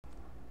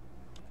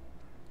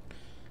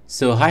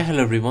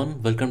Hello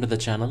everyone, welcome to the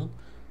channel.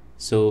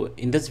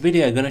 In this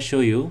video I'm going to show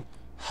you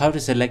how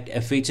to select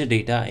a feature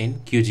data in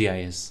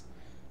QGIS.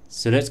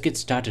 So let's get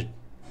started.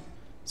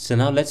 So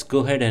now let's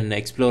go ahead and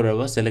explore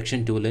our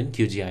selection tool in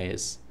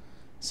QGIS.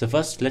 So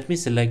first let me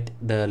select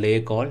the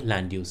layer called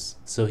land use.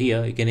 So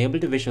here you can able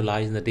to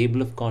visualize in the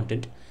table of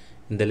content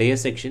in the layer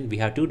section we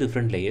have two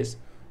different layers.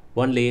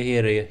 One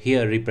layer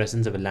here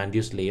represents our land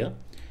use layer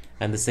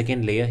and the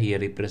second layer here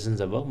represents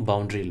our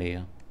boundary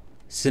layer.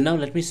 So now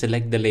let me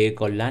select the layer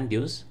called land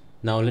use.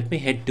 Now let me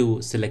head to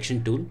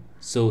selection tool.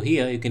 So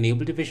here you can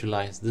able to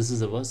visualize this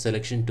is our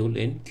selection tool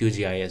in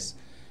QGIS.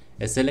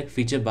 A select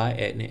feature by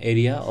an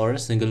area or a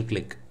single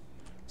click.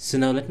 So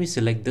now let me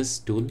select this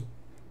tool.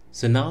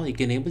 So now you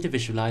can able to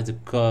visualize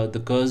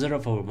the cursor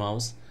of our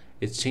mouse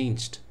is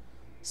changed.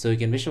 So you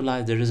can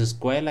visualize there is a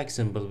square like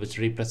symbol which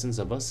represents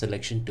our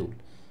selection tool.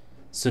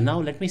 So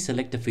now let me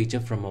select a feature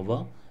from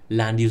our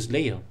land use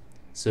layer.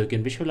 So you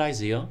can visualize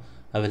here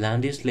our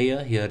land use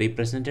layer here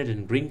represented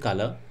in green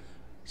color,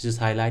 which is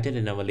highlighted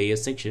in our layer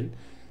section.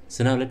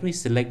 So now let me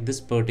select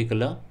this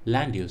particular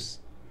land use.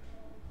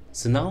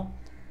 So now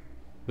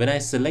when I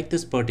select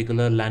this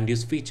particular land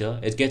use feature,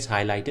 it gets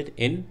highlighted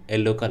in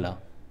yellow color.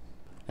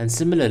 And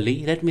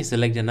similarly, let me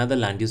select another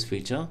land use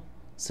feature.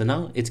 So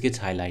now it gets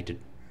highlighted.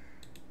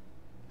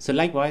 So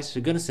likewise,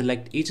 we're going to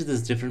select each of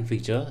these different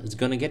feature. It's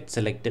going to get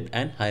selected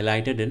and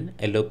highlighted in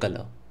yellow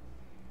color.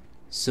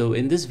 So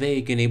in this way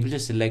you can able to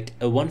select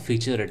one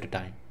feature at a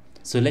time.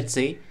 So let's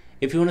say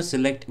if you want to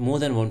select more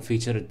than one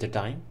feature at a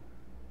time.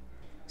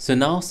 So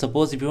now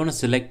suppose if you want to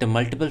select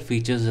multiple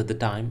features at the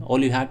time,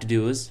 all you have to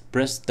do is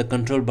press the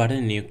Ctrl button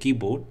in your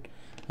keyboard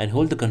and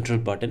hold the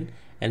Ctrl button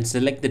and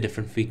select the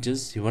different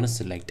features you want to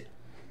select.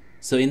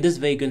 So in this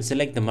way you can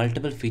select the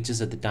multiple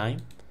features at the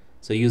time.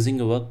 So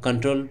using our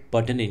Ctrl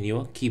button in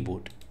your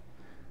keyboard.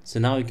 So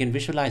now you can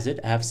visualize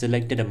it. I have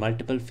selected a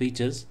multiple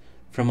features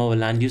from our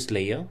land use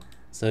layer.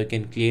 So you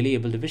can clearly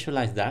able to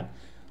visualize that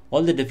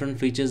all the different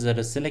features that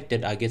are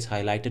selected are gets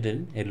highlighted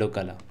in yellow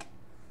color.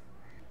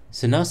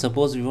 So now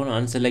suppose we want to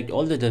unselect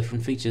all the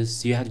different features,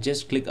 so you have to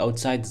just click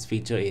outside this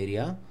feature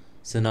area.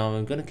 So now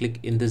I'm going to click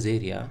in this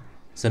area.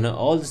 So now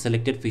all the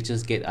selected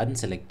features get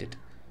unselected.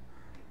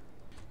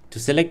 To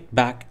select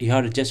back, you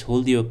have to just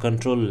hold your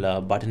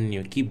Ctrl button in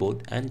your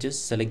keyboard and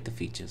just select the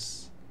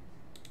features.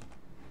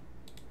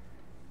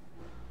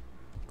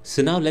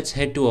 So now let's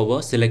head to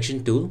our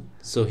selection tool.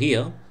 So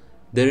here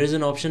there is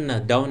an option, a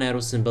down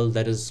arrow symbol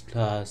that is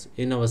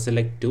in our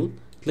select tool.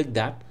 Click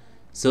that.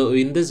 So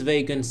in this way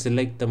you can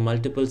select the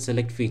multiple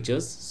select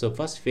features. So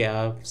first we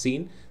have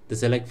seen the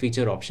select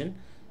feature option.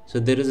 So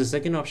there is a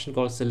second option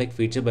called select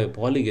feature by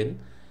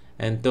Polygon,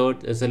 and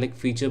third a select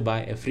feature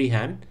by a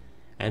freehand,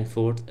 and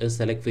fourth is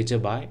select feature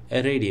by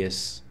a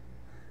radius.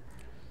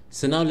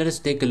 So now let us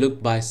take a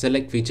look by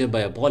select feature by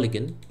a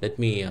Polygon. Let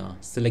me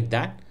select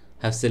that.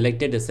 Have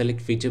selected a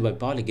select feature by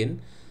Polygon.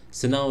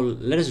 So now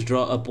let us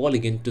draw a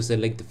polygon to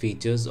select the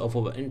features of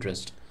our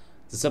interest.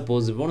 So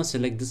suppose we want to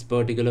select this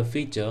particular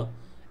feature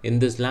in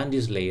this land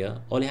use layer,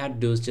 all you have to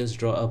do is just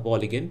draw a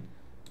polygon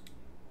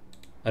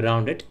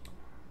around it.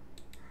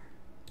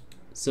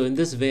 So in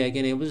this way I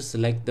can able to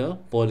select the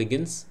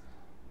polygons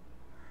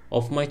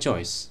of my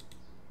choice,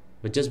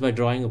 but just by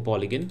drawing a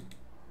polygon.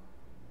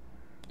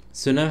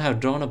 So now I have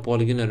drawn a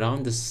polygon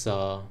around this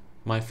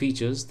my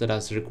features that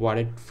are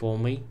required for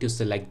me to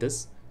select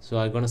this. So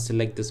I'm going to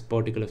select this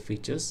particular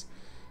features.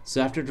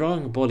 So after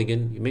drawing a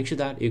polygon, you make sure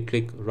that you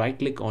right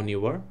click on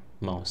your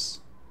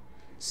mouse.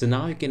 So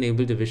now you can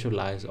able to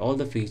visualize all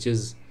the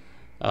features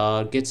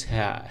gets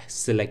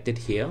selected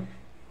here.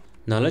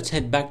 Now let's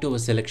head back to our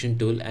selection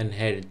tool and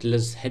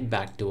let's head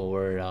back to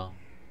our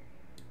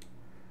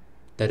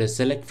that is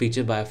select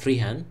feature by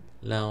freehand.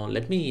 Now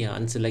let me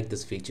unselect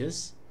these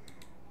features.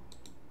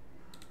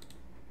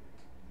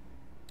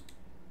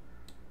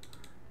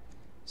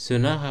 So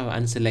now I have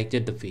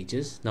unselected the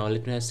features. Now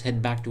let us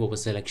head back to our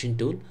selection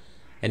tool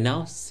and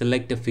now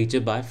select a feature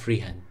by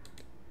freehand.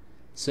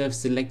 So I've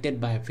selected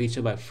by a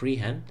feature by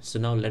freehand. So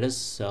now let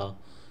us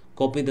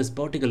copy this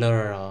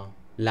particular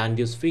land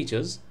use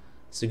features.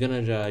 So you're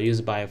gonna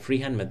use by a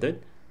freehand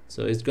method.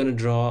 So it's gonna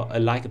draw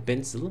like a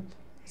pencil.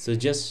 So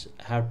just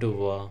have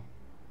to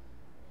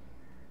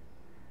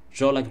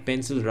draw like a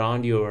pencil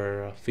around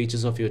your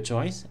features of your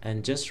choice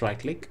and just right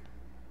click.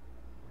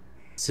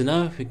 So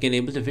now if we can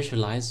able to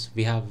visualize,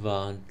 we have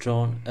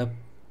drawn a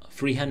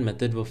freehand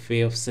method of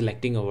way of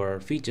selecting our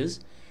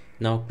features.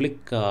 Now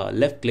click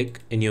left click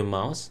in your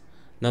mouse.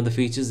 Now the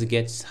features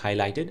gets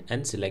highlighted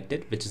and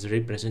selected, which is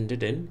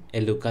represented in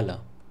yellow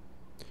color.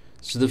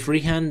 So the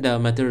freehand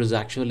method is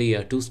actually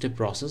a two-step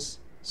process.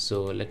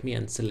 So let me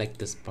unselect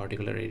this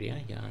particular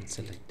area. Yeah,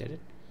 unselected it.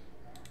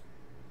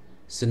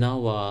 So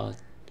now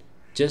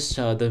just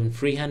the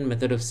freehand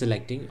method of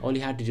selecting, all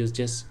you have to do is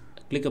just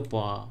click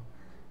up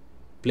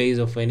place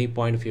of any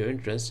point of your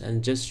interest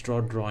and just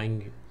start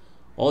drawing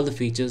all the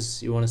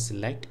features you want to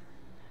select.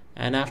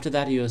 And after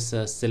that you have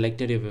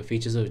selected your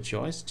features of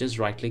choice, just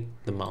right click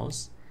the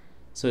mouse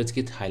so it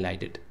gets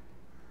highlighted.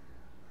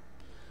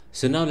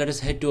 So now let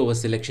us head to our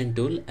selection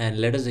tool and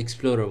let us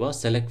explore our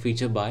select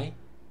feature by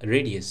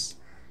radius.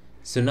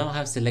 So now I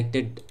have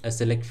selected a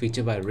select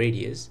feature by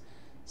radius.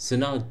 So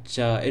now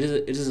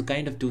it is a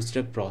kind of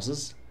two-step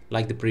process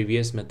like the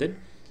previous method.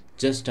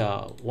 Just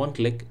one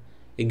click,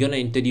 it's gonna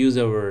introduce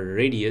our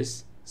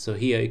radius. So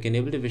here you can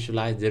able to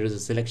visualize there is a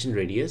selection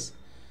radius.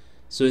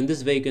 So in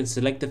this way you can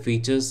select the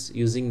features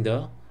using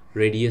the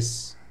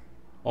radius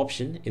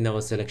option in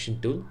our selection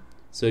tool.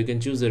 So you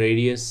can choose the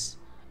radius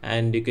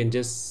and you can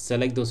just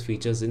select those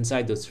features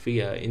inside those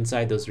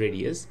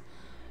radius,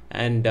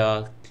 and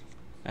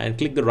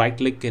click the right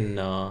click in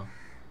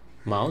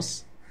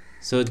mouse.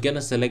 So it's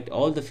gonna select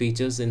all the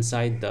features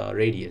inside the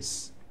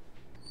radius.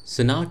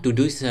 So now to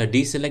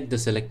deselect the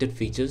selected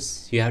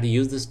features, you have to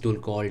use this tool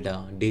called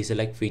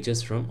deselect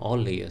features from all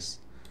layers.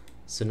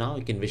 So now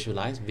you can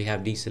visualize we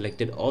have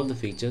deselected all the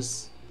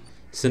features.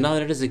 So now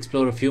let us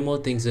explore a few more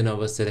things in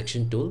our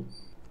selection tool.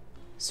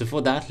 So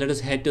for that, let us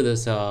head to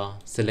this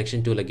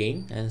selection tool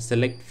again and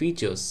select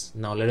features.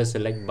 Now let us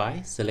select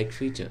by select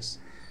features.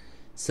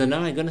 So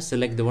now I'm going to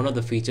select one of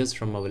the features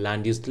from our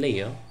land use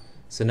layer.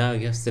 So now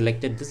we have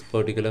selected this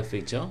particular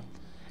feature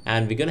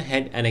and we're going to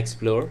head and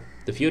explore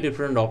the few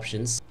different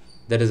options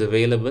that is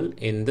available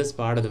in this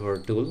part of our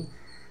tool.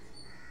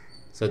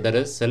 So that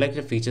is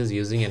selected features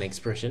using an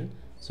expression.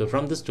 So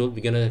from this tool,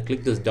 we're going to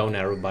click this down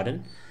arrow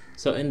button.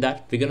 So in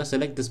that, we're going to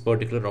select this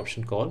particular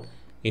option called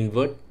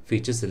Invert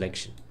Feature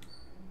Selection.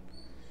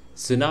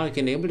 So now you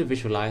can able to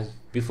visualize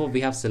before we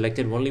have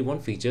selected only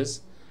one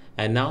features,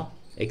 and now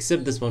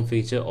except this one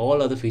feature,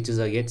 all other features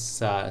are yet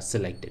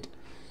selected.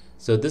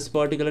 So this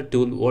particular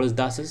tool, what it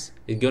does is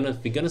we're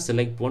gonna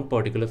select one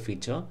particular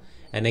feature,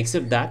 and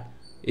except that,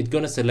 it's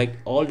gonna select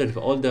all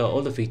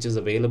the features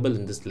available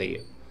in this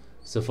layer.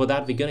 So for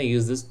that, we're gonna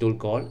use this tool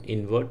called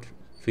Invert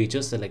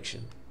Feature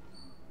Selection.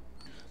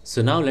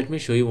 So now let me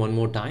show you one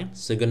more time.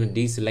 So we're gonna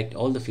deselect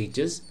all the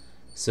features.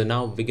 So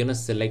now we're gonna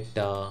select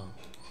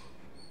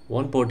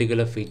one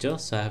particular feature.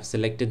 So I have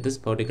selected this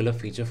particular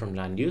feature from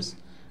land use,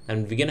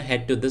 and we're gonna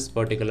head to this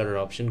particular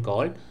option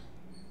called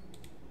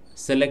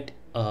select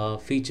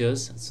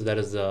features. So that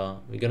is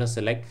we're gonna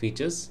select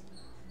features,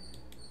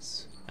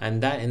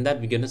 and in that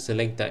we're gonna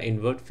select the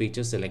invert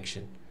feature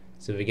selection.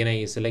 So we're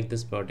gonna select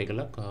this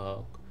particular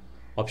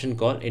option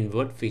called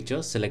invert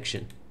feature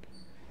selection.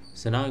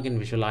 So now you can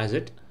visualize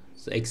it.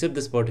 So except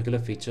this particular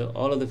feature,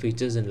 all of the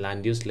features in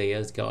land use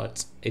layers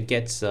gets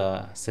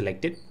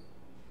selected.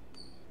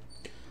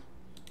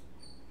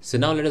 So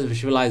now let us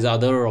visualize the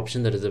other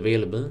option that is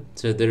available.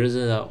 So there is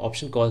an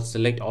option called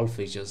select all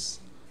features.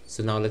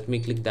 So now let me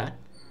click that.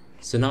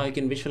 So now you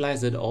can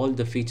visualize that all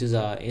the features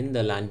are in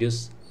the land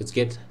use which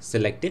get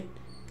selected.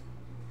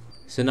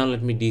 So now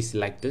let me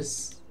deselect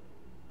this.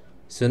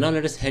 So now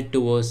let us head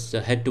towards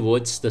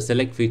the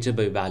select feature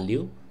by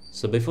value.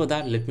 So before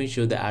that, let me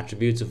show the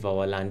attributes of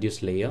our land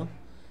use layer.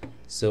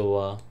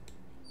 So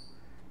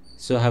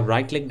I have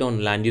right clicked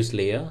on land use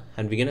layer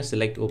and we're gonna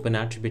select open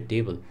attribute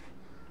table.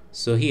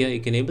 So here you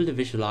can able to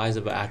visualize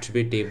our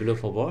attribute table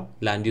of our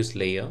land use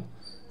layer.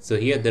 So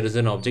here there is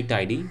an object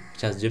ID which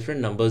has different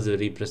numbers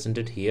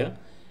represented here,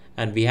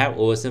 and we have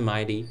OSM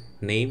ID,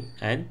 name,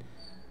 and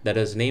that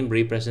is name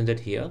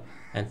represented here,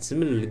 and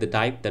similarly the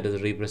type that is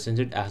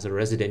represented as a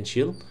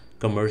residential,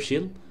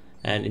 commercial,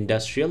 and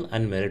industrial,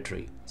 and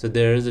military. So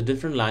there is a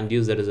different land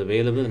use that is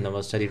available in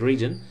our study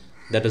region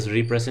that is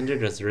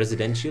represented as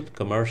residential,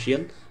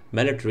 commercial,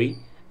 military,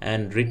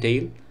 and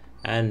retail,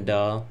 and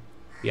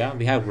yeah,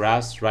 we have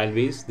grass,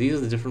 railways. These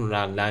are the different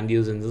land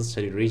use in this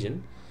study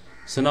region.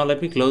 So now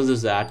let me close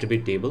this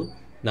attribute table.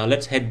 Now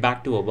let's head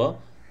back to our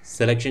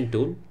selection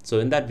tool. So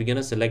in that we're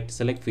gonna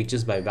select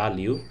features by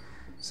value.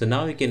 So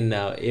now you can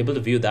able to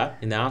view that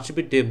in the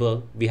attribute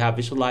table we have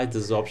visualized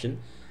this option,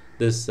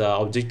 this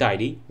object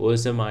ID,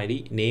 OSM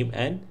ID, name,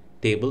 and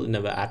table in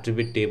our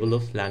attribute table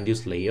of land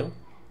use layer.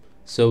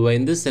 So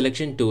in this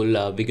selection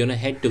tool, we're gonna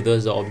head to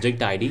this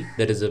object ID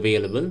that is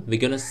available. We're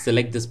gonna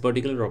select this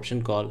particular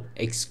option called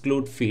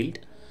exclude field,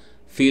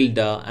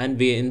 and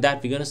we're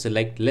gonna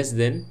select less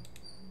than,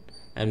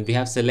 and we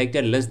have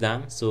selected less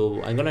than.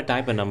 So I'm gonna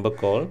type a number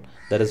called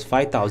that is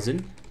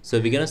 5000. So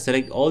we're gonna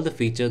select all the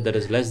features that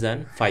is less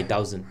than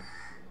 5000.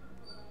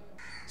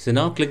 So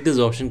now click this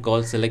option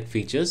called select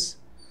features.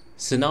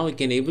 So now we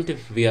can able to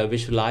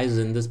visualize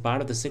in this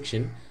part of the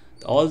section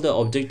all the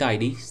object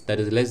IDs that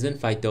is less than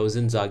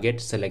 5000 are get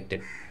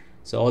selected.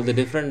 So all the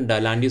different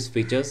land use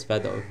features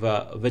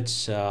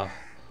its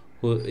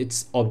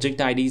object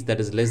IDs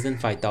that is less than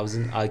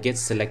 5000 are get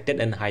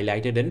selected and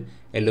highlighted in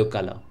yellow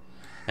color.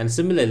 And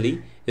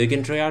similarly you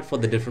can try out for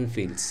the different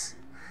fields.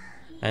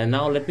 And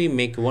now let me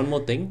make one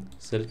more thing.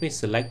 So let me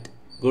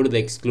go to the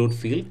exclude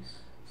field,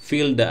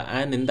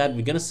 and in that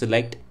we're gonna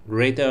select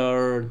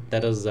greater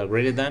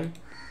than.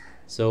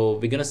 So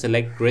we're gonna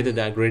select greater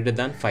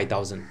than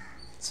 5000.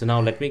 So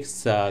now let me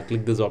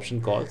click this option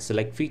called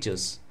select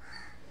features.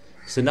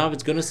 So now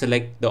it's going to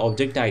select the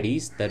object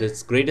IDs that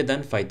is greater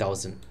than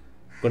 5000.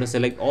 Going to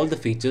select all the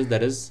features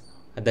that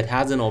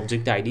has an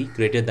object ID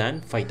greater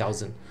than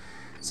 5000.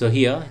 So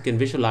here you can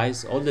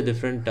visualize all the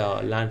different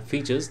land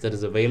features that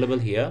is available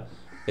here.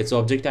 Its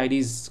object ID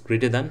is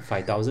greater than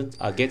 5000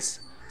 gets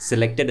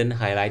selected and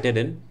highlighted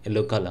in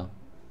yellow color.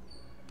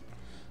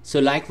 So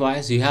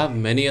likewise, you have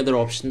many other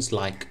options,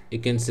 like you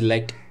can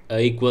select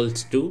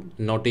equals to,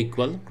 not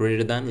equal,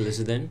 greater than,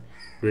 lesser than,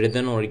 greater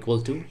than or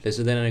equal to,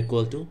 lesser than or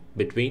equal to,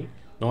 between,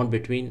 not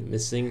between,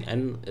 missing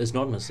and is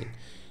not missing.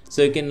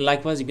 So you can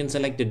likewise you can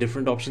select a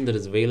different option that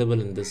is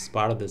available in this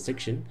part of the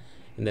section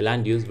in the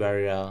land use,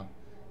 where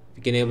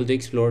you can able to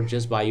explore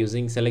just by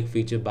using select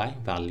feature by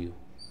value.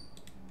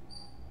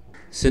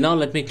 So now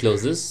let me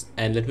close this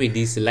and let me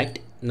deselect.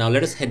 Now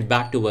let us head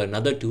back to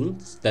another tool,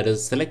 that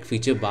is select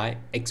feature by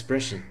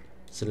expression.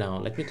 So now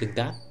let me click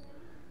that.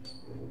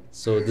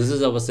 So this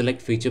is our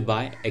select feature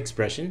by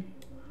expression,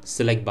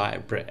 select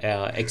by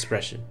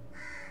expression.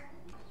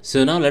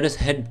 So now let us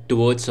head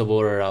towards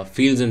our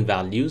fields and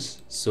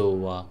values.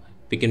 So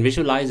we can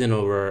visualize in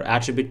our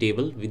attribute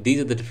table, these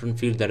are the different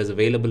fields that is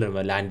available in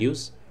our land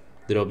use,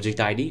 their object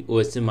ID,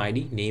 OSM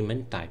ID, name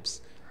and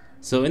types.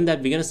 So in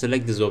that we're going to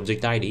select this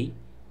object ID.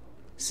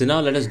 So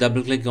now let us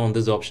double click on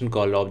this option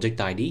called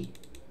object ID,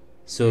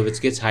 so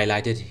which gets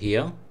highlighted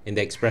here in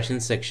the expression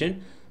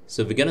section.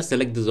 So we're going to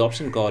select this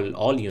option called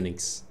all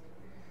Unix.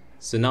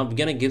 So now we're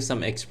going to give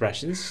some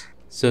expressions.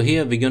 So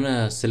here we're going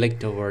to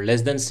select our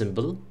less than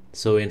symbol.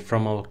 So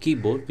from our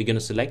keyboard we're going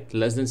to select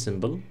less than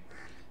symbol.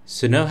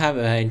 So now have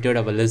entered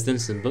our less than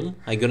symbol,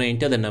 I'm going to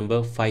enter the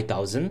number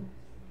 5000.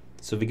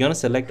 So we're going to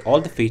select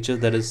all the features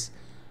that is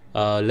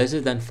lesser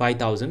than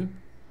 5000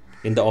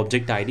 in the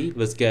object ID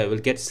will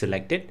get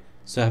selected.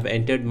 So I have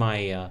entered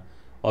my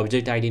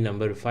object ID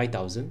number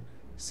 5000.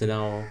 So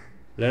now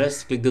let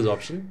us click this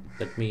option.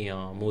 Let me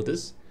move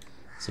this.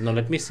 So now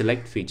let me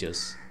select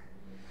features.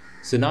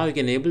 So now you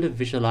can able to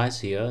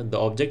visualize here the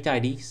object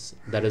IDs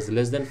that is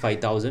less than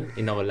 5000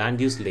 in our land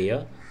use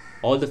layer.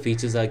 All the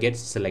features are get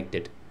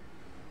selected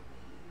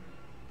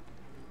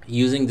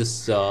using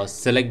this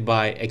select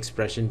by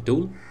expression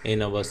tool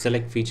in our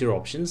select feature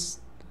options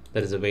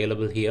that is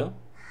available here.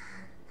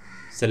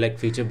 Select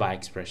feature by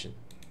expression.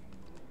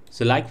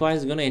 So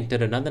likewise, going to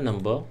enter another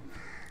number,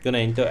 going to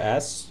enter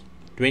as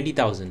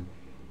 20,000.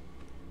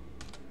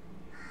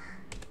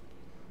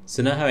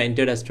 So now I have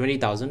entered as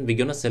 20,000. We're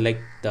going to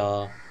select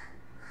all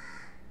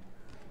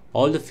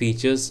the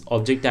features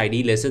object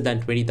ID lesser than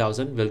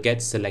 20,000 will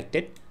get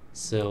selected.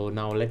 So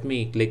now let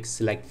me click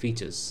select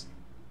features.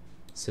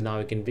 So now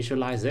you can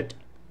visualize it.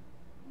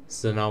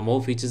 So now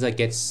more features are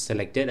get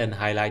selected and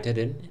highlighted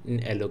in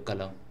yellow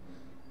color.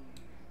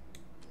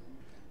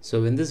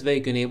 So in this way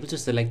you can able to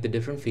select the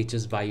different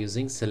features by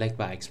using select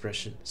by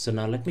expression. So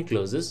now let me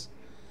close this.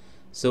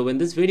 So in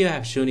this video I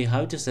have shown you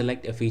how to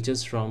select a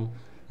features from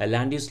a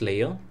land use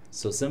layer.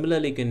 So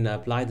similarly you can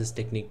apply this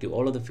technique to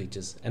all of the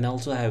features, and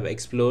also I have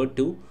explored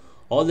to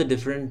all the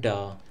different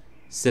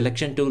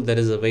selection tool that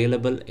is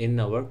available in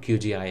our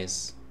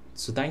QGIS.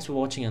 So thanks for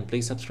watching, and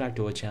please subscribe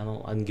to our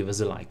channel and give us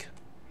a like.